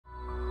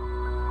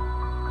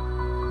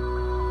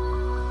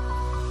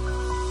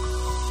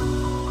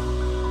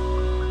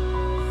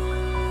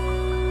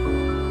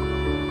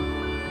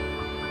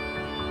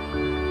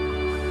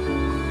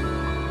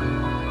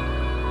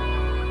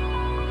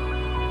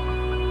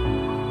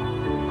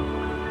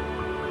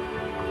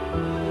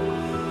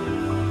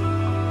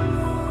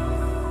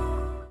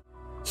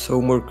So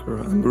Murker,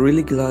 I'm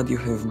really glad you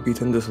have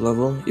beaten this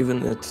level,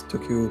 even it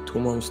took you 2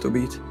 months to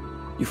beat.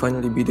 You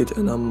finally beat it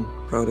and I'm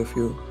proud of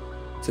you,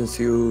 since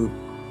you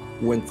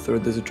went through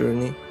this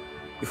journey.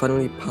 You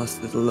finally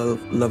passed the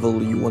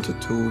level you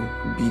wanted to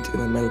beat in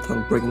a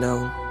marathon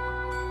breakdown.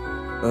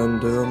 And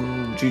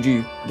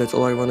GG, that's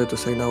all I wanted to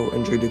say now.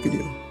 Enjoy the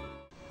video.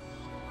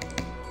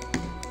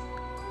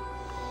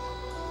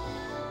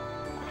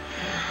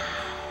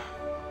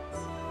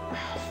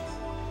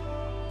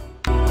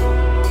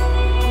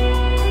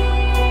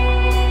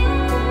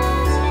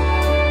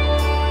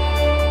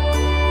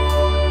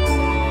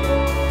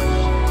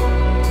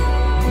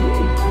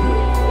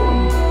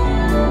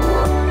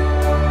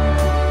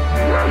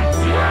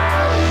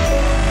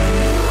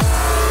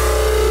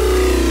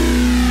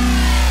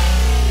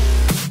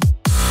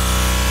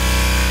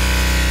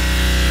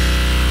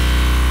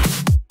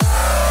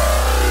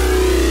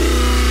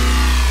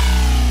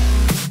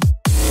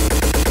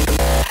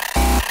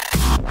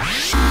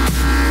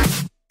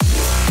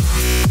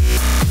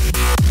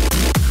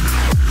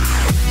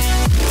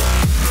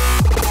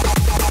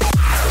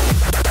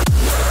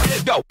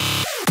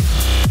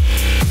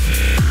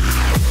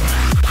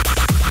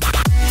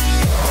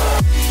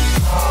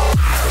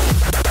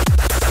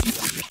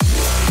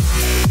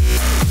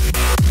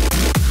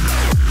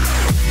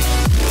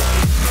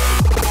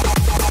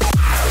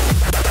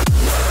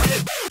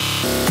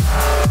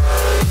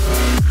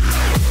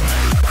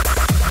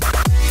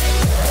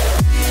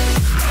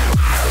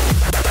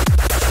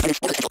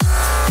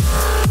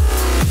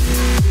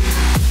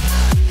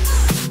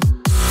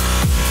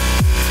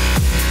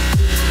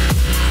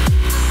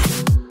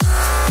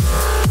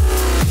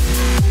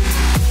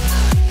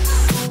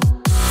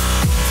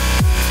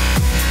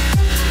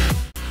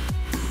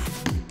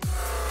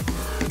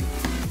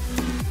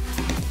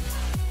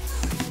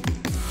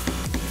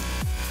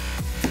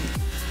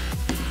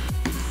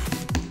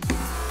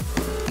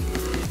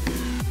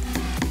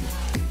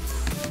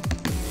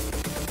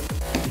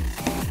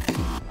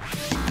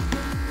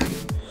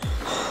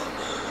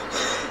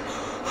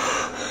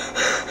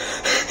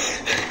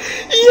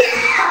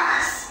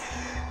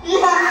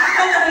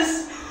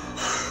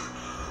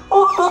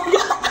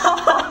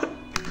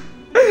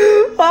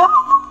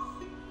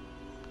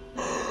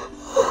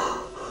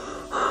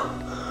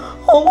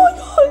 Oh my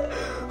god!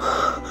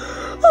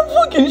 I'm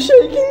fucking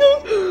shaking,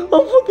 dude!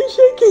 I'm fucking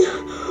shaking!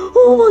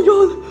 Oh my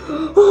god!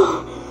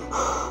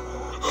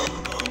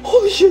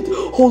 Holy shit!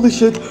 Holy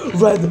shit!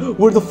 Red,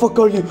 where the fuck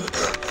are you?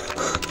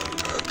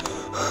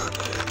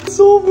 It's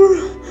over!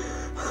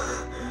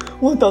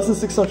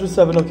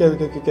 1607,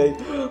 okay.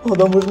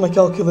 Hold on, where's my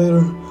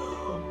calculator?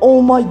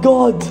 Oh my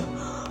god!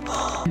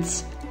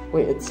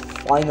 Wait, it's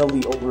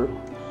finally over.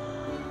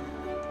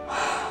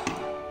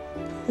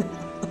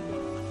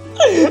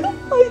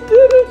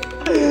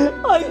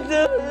 I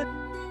did it!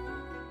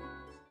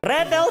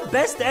 Redel,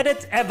 best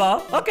edit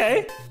ever.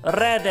 Okay.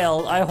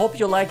 Redel, I hope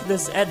you like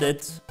this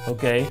edit.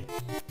 Okay.